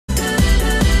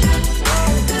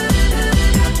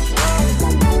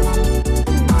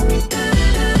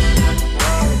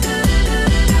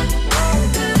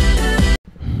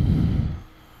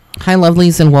Hi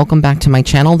lovelies, and welcome back to my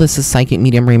channel. This is Psychic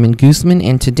Medium Raymond Guzman,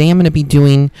 and today I'm going to be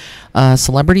doing a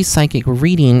celebrity psychic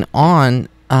reading on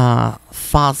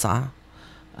Fazza.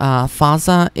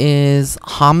 Fazza is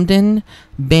Hamdan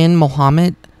bin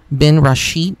Mohammed bin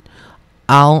Rashid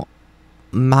Al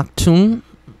Maktoum,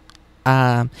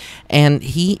 and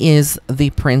he is the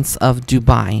Prince of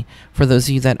Dubai. For those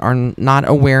of you that are not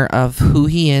aware of who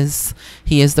he is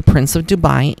the Prince of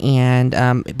Dubai, and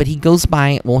but he goes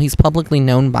by, well, he's publicly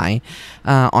known by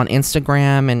on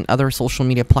Instagram and other social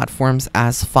media platforms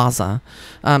as Fazza.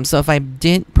 So if I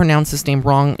did pronounce his name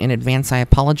wrong in advance, I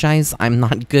apologize. I'm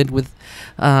not good with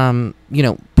pronouncing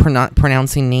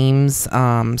names,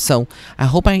 so I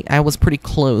hope I was pretty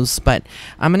close, but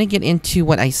I'm gonna get into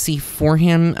what I see for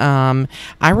him.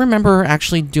 I remember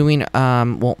actually doing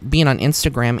being on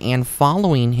Instagram and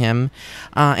following him,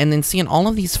 and then seeing all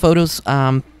of these photos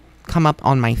come up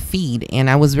on my feed, and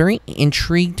I was very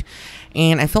intrigued,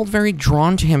 and I felt very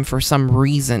drawn to him for some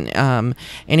reason, and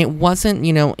it wasn't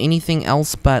anything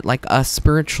else but like a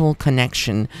spiritual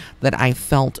connection that I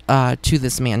felt to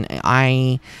this man.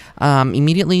 I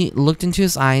immediately looked into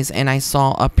his eyes and I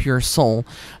saw a pure soul.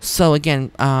 So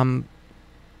again, I'm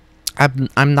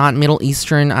not Middle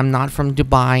Eastern, I'm not from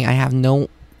Dubai, I have no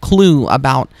clue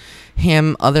about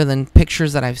him other than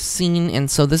pictures that I've seen,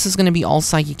 and so this is going to be all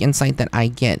psychic insight that I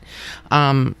get.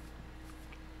 I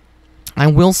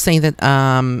will say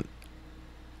that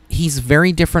he's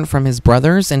very different from his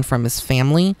brothers and from his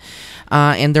family,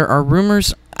 and there are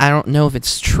rumors, I don't know if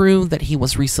it's true, that he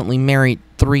was recently married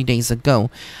 3 days ago,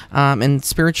 and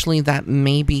spiritually that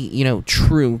may be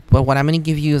true, but what I'm going to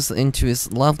give you is into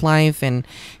his love life and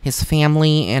his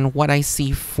family and what I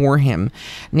see for him.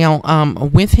 Now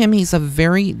with him, he's a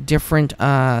very different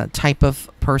type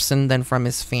of person than from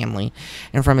his family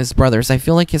and from his brothers. I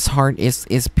feel like his heart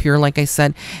is pure, like I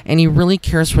said, and he really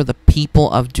cares for the people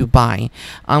of Dubai,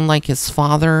 unlike his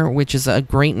father, which is a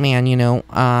great man.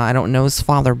 I don't know his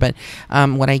father, but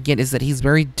what I get is that he's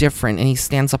very different and he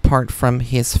stands apart from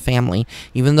his family,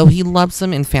 even though he loves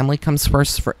them and family comes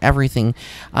first for everything.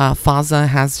 Fazza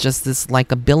has just this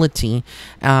likability,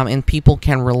 and people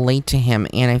can relate to him,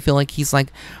 and I feel like he's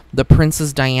like the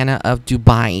Princess Diana of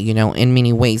Dubai, in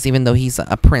many ways, even though he's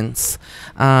a prince.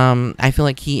 I feel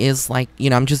like he is like,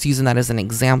 I'm just using that as an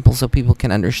example so people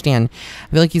can understand. I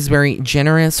feel like he's very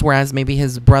generous, whereas maybe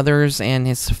his brothers and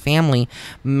his family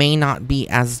may not be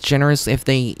as generous if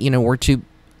they, were to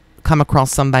come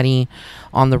across somebody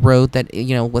on the road that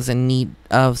was in need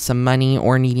of some money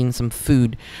or needing some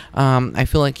food. I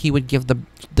feel like he would give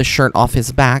the shirt off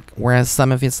his back, whereas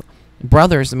some of his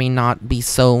brothers may not be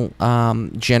so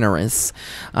generous.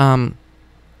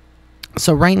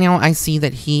 So right now I see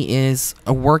that he is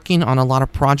working on a lot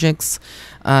of projects,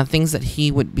 things that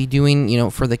he would be doing,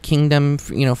 for the kingdom,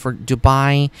 for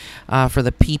Dubai, for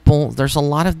the people. There's a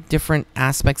lot of different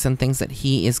aspects and things that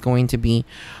he is going to be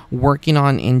working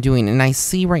on and doing. And I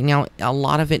see right now a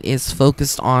lot of it is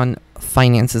focused on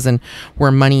finances and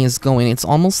where money is going. It's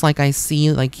almost like I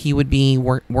see like he would be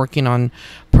working on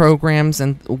programs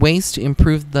and ways to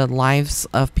improve the lives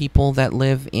of people that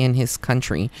live in his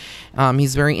country.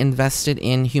 He's very invested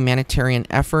in humanitarian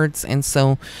efforts, and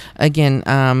so again,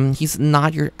 he's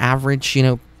not your average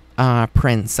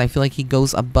prince. I feel like he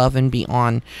goes above and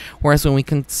beyond, whereas when we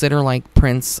consider like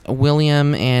Prince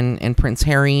William and Prince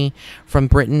Harry from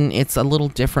Britain, it's a little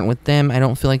different with them. I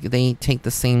don't feel like they take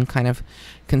the same kind of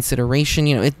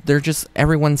consideration. They're just,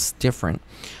 everyone's different.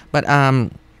 But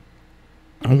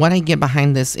what I get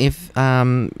behind this, if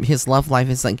his love life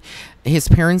is like his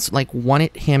parents like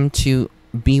wanted him to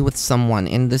be with someone,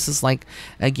 and this is like,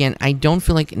 again, I don't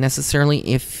feel like necessarily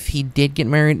if he did get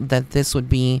married that this would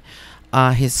be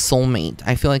his soulmate.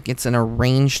 I feel like it's an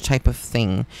arranged type of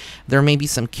thing. There may be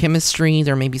some chemistry,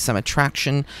 there may be some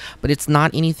attraction, but it's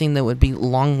not anything that would be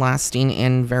long lasting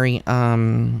and very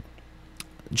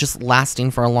just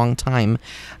lasting for a long time.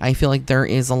 I feel like there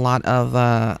is a lot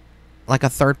of like a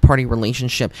third-party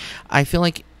relationship. I feel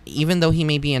like even though he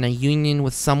may be in a union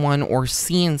with someone or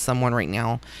seeing someone right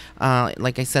now,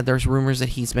 like I said, there's rumors that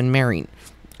he's been married.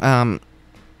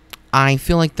 I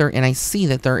feel like and I see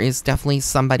that there is definitely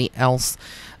somebody else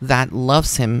that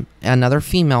loves him, another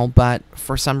female, but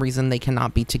for some reason they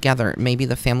cannot be together. Maybe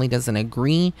the family doesn't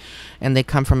agree and they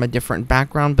come from a different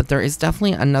background, but there is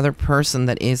definitely another person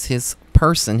that is his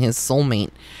person, his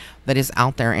soulmate, that is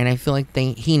out there, and I feel like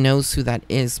he knows who that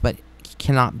is, but he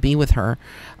cannot be with her.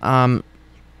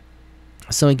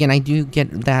 So again, I do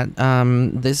get that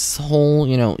this whole,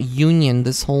 union,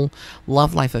 this whole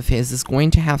love life of his is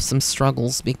going to have some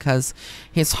struggles because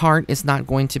his heart is not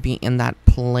going to be in that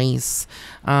place.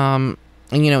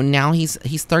 and now he's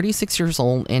 36 years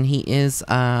old, and he is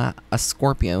a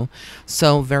Scorpio,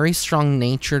 so very strong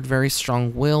natured, very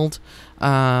strong willed,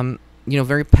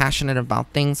 very passionate about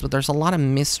things, but there's a lot of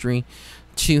mystery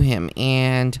to him.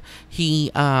 And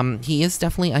he is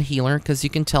definitely a healer, because you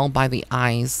can tell by the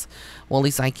eyes, well, at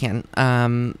least I can,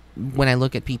 when I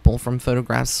look at people from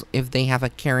photographs, if they have a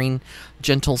caring,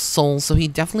 gentle soul. So he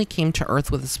definitely came to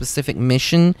Earth with a specific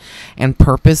mission and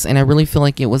purpose, and I really feel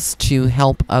like it was to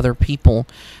help other people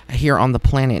here on the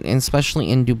planet, and especially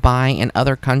in Dubai and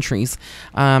other countries.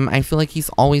 I feel like he's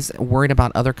always worried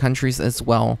about other countries as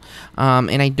well,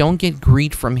 and I don't get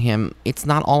greed from him. It's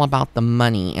not all about the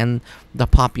money and the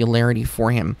popularity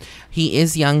for him. He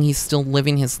is young, he's still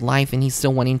living his life, and he's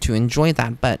still wanting to enjoy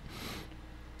that, but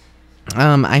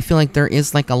I feel like there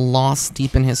is like a loss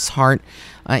deep in his heart,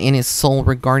 in his soul,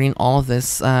 regarding all of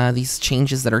this, these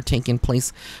changes that are taking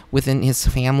place within his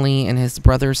family and his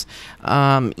brothers.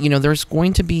 There's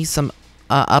going to be some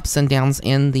ups and downs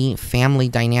in the family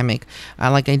dynamic.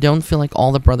 I don't feel like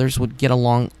all the brothers would get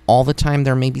along all the time.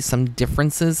 There may be some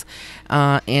differences,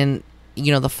 and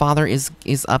the father is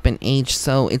up in age,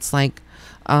 so it's like,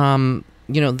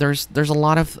 there's a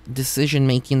lot of decision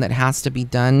making that has to be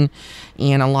done,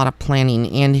 and a lot of planning,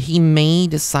 and he may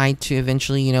decide to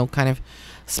eventually, kind of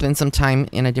spend some time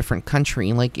in a different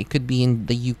country. Like, it could be in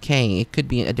the UK, it could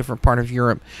be a different part of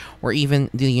Europe, or even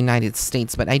the United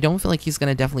States, but I don't feel like he's going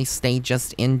to definitely stay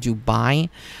just in Dubai.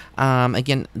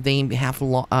 Again, they have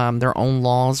their own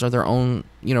laws, or their own,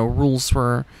 rules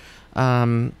for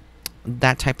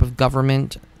that type of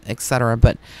government, etc.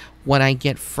 But what I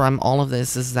get from all of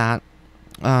this is that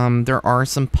there are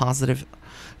some positive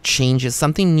changes,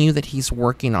 something new that he's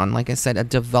working on. Like I said, a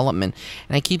development,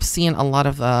 and I keep seeing a lot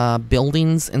of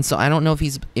buildings, and so I don't know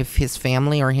if his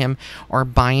family or him are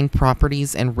buying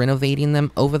properties and renovating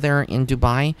them over there in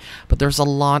Dubai, but there's a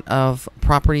lot of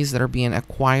properties that are being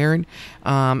acquired,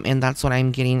 and that's what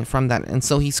I'm getting from that. And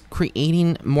so he's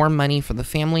creating more money for the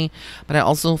family, but I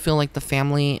also feel like the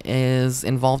family is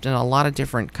involved in a lot of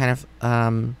different kind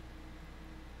of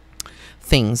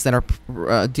things that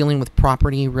are dealing with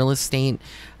property, real estate,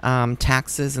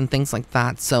 taxes, and things like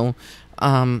that. So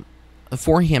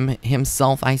for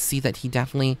himself, I see that he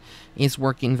definitely is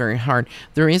working very hard.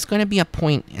 There is going to be a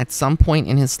point at some point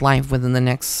in his life within the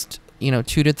next 2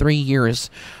 to 3 years,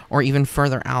 or even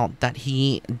further out, that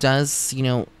he does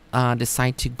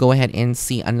decide to go ahead and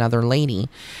see another lady,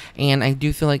 and I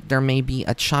do feel like there may be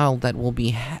a child that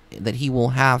he will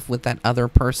have with that other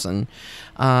person,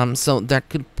 so that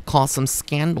could cause some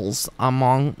scandals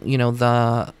among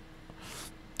the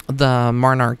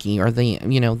monarchy, or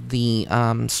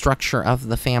the structure of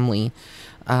the family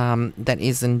that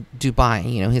is in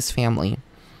Dubai, his family.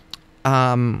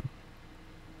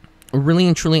 Really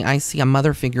and truly, I see a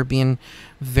mother figure being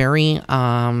very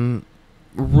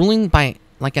ruling by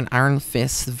like an iron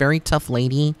fist, very tough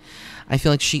lady. I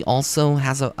feel like she also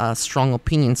has a strong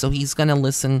opinion, so he's gonna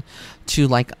listen to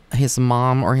like his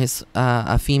mom, or his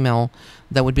a female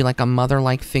that would be like a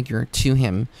mother-like figure to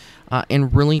him,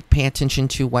 and really pay attention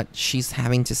to what she's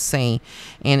having to say.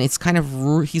 And it's kind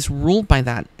of he's ruled by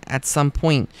that at some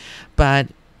point, but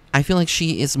I feel like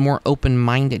she is more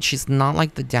open-minded. She's not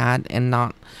like the dad, and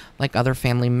not like other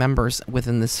family members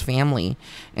within this family.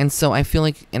 And so I feel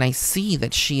like, and I see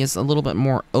that she is a little bit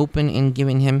more open in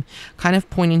giving him, kind of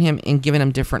pointing him and giving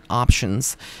him different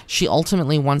options. She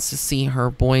ultimately wants to see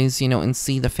her boys, and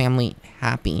see the family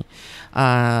happy.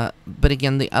 But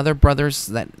again, the other brothers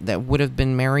that would have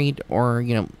been married, or,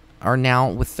 are now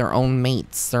with their own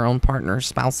mates, their own partners,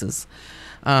 spouses.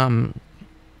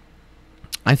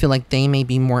 I feel like they may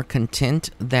be more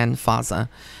content than Fazza.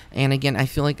 And again, I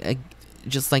feel like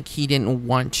just like he didn't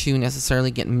want to necessarily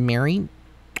get married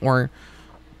or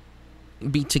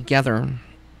be together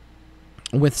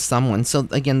with someone. So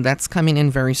again, that's coming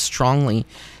in very strongly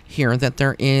here, that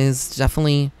there is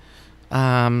definitely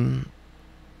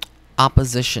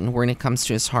opposition when it comes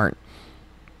to his heart,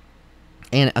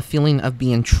 and a feeling of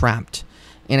being trapped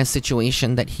in a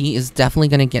situation that he is definitely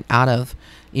going to get out of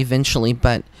eventually.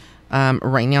 But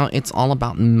right now it's all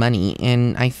about money,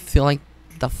 and I feel like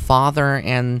the father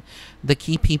and the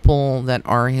key people that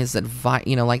are his like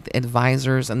the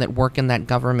advisors and that work in that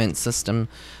government system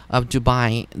of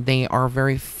Dubai, they are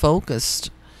very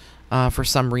focused for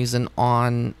some reason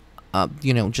on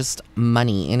just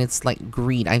money, and it's like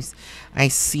greed. I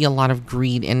see a lot of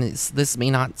greed, and this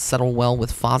may not settle well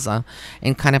with Fazza,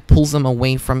 and kind of pulls them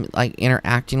away from like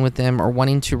interacting with them, or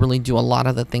wanting to really do a lot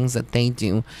of the things that they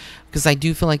do, because I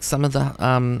do feel like some of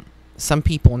the some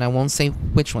people, and I won't say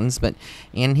which ones, but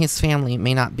in his family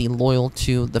may not be loyal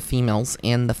to the females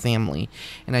in the family.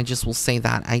 And I just will say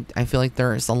that I feel like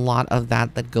there is a lot of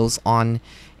that goes on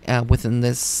within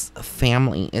this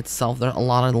family itself. There are a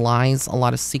lot of lies, a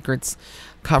lot of secrets,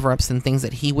 cover-ups, and things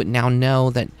that he would now know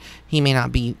that he may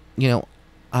not be,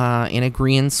 in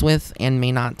agreement with, and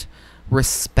may not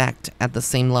respect at the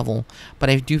same level. But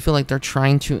I do feel like they're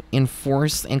trying to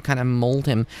enforce and kind of mold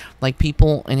him, like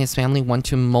people in his family want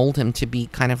to mold him to be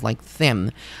kind of like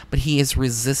them, but he is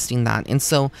resisting that. And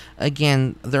so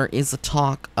again, there is a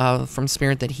talk of from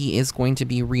spirit that he is going to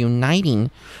be reuniting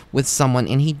with someone,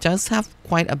 and he does have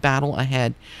quite a battle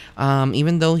ahead.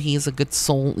 Even though he is a good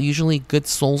soul, usually good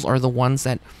souls are the ones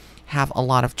that have a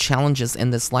lot of challenges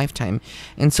in this lifetime.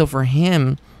 And so for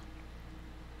him,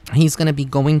 he's going to be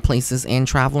going places and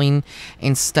traveling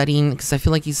and studying, because I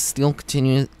feel like he still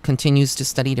continues to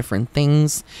study different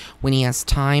things when he has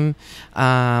time.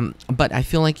 But I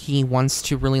feel like he wants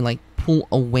to really like pull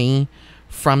away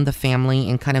from the family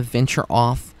and kind of venture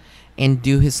off and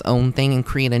do his own thing and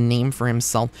create a name for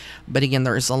himself. But again,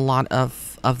 there is a lot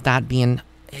of that being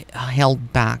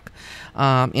held back.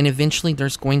 And eventually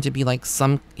there's going to be like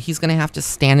he's going to have to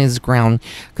stand his ground,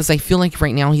 because I feel like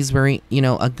right now he's very,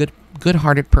 a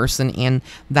good-hearted person, and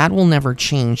that will never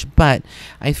change. But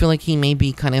I feel like he may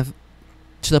be kind of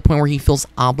to the point where he feels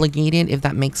obligated, if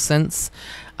that makes sense,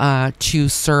 to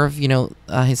serve,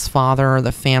 his father, or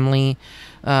the family,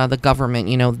 the government,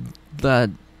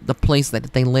 the place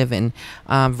that they live in,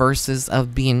 versus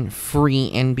of being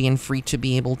free to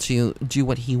be able to do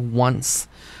what he wants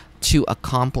to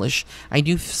accomplish. I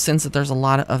do sense that there's a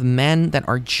lot of men that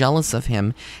are jealous of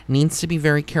him. Needs to be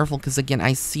very careful, because again,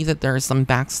 I see that there is some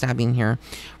backstabbing here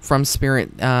from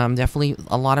spirit. Definitely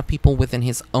a lot of people within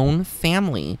his own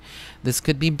family. This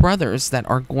could be brothers that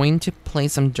are going to play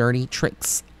some dirty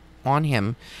tricks on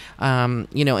him.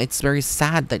 It's very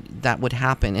sad that would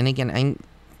happen. And again,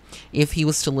 if he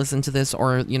was to listen to this,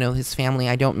 or his family,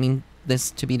 I don't mean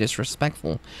this to be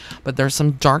disrespectful, but there's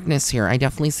some darkness here. I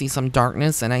definitely see some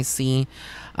darkness, and I see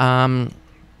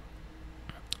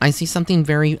something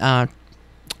very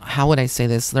how would I say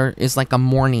this? There is like a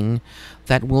mourning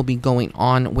that will be going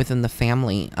on within the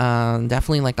family.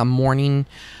 Definitely like a mourning,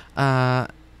 sorrow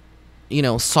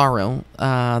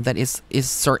that is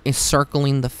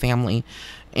circling the family,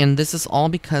 and this is all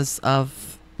because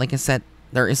of, like I said,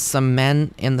 there is some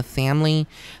men in the family.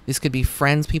 These could be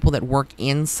friends, people that work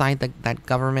inside that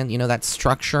government, that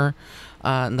structure,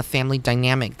 and the family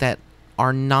dynamic, that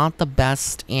are not the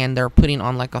best, and they're putting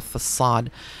on like a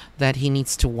facade that he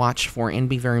needs to watch for and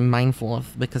be very mindful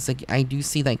of. Because I do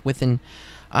see like within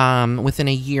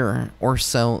a year or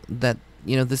so that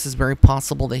this is very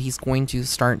possible that he's going to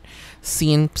start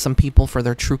seeing some people for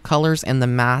their true colors, and the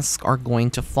masks are going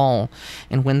to fall.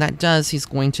 And when that does, he's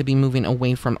going to be moving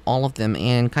away from all of them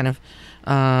and kind of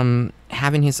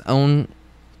having his own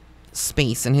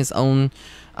space and his own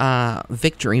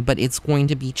victory. But it's going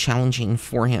to be challenging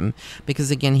for him,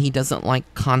 because again, he doesn't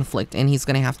like conflict, and he's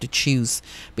going to have to choose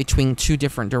between two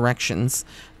different directions,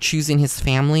 choosing his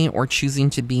family or choosing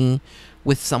to be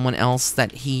with someone else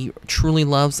that he truly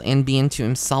loves, and being to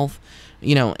himself,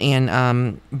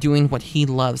 and doing what he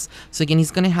loves. So again,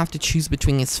 he's going to have to choose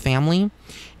between his family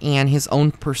and his own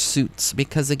pursuits,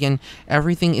 because again,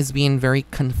 everything is being very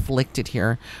conflicted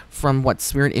here from what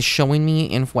spirit is showing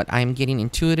me and what I'm getting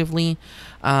intuitively.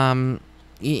 And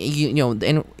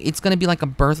it's going to be like a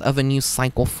birth of a new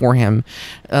cycle for him.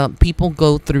 People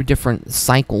go through different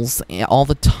cycles all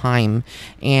the time,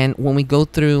 and when we go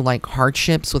through like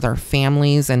hardships with our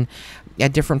families, and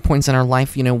at different points in our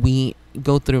life, we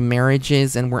go through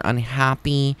marriages and we're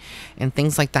unhappy and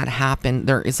things like that happen.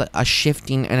 There is a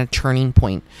shifting and a turning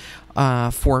point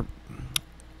for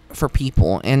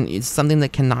people, and it's something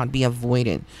that cannot be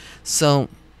avoided. So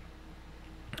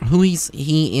who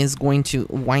he is going to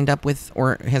wind up with,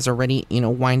 or has already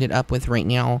winded up with right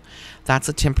now, that's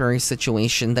a temporary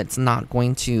situation that's not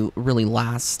going to really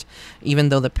last, even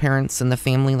though the parents and the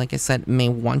family, like I said, may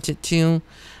want it to.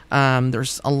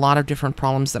 There's a lot of different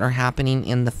problems that are happening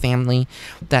in the family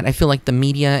that I feel like the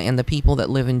media and the people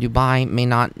that live in Dubai may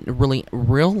not really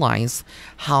realize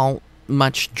how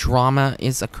much drama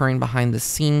is occurring behind the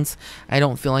scenes. I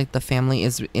don't feel like the family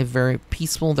is very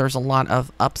peaceful. There's a lot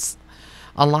of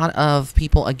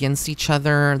people against each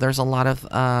other. There's a lot of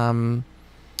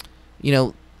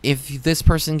if this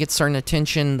person gets certain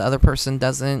attention, the other person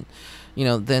doesn't,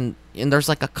 then, and there's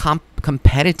like a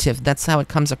competitive, that's how it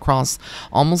comes across,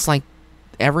 almost like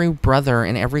every brother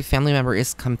and every family member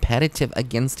is competitive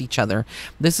against each other.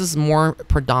 This is more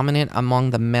predominant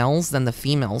among the males than the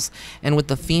females. And with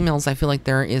the females, I feel like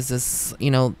there is this,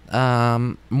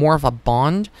 more of a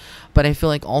bond, but I feel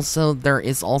like also there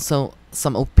is also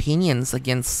some opinions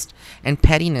against and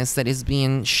pettiness that is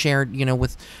being shared,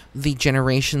 with the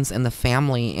generations and the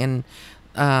family. And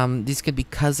these could be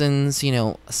cousins,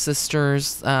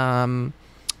 sisters,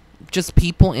 just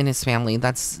people in his family.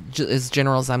 That's as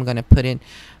general as I'm going to put it.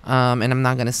 And I'm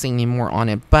not going to say any more on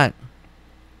it, but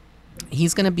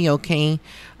he's going to be okay.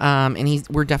 And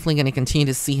we're definitely going to continue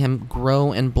to see him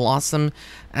grow and blossom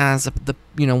as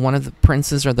one of the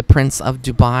princes or the prince of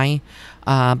Dubai.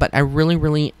 But I really,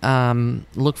 really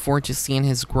look forward to seeing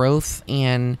his growth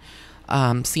and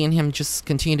seeing him just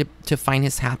continue to find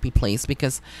his happy place,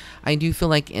 because I do feel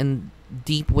like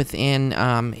deep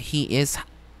within, he is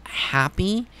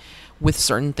happy with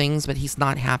certain things, but he's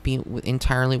not happy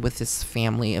entirely with his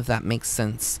family, if that makes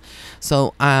sense.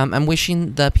 So I'm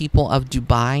wishing the people of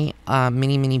Dubai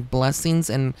many, many blessings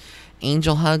and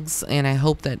angel hugs, and I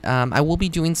hope that I will be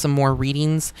doing some more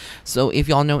readings. So if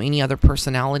y'all know any other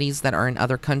personalities that are in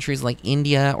other countries like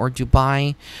India or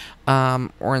Dubai,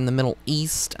 or in the Middle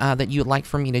East, that you would like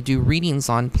for me to do readings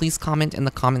on, please comment in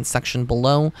the comment section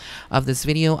below of this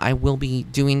video. I will be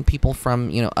doing people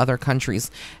from other countries,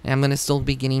 and I'm going to still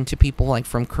be getting to people like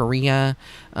from Korea,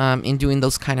 and doing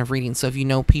those kind of readings. So if you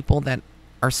know people that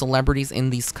are celebrities in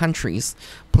these countries,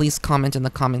 please comment in the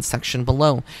comment section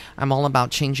below. I'm all about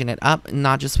changing it up,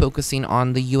 not just focusing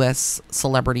on the US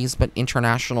celebrities, but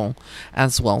international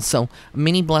as well. So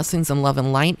many blessings and love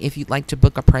and light. If you'd like to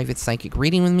book a private psychic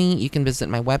reading with me, you can visit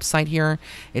my website here.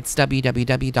 It's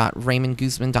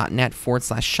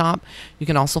www.raymondguzman.net/shop. You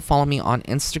can also follow me on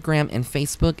Instagram and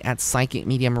Facebook at Psychic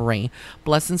Medium Ray.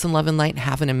 Blessings and love and light.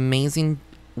 Have an amazing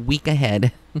week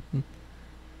ahead.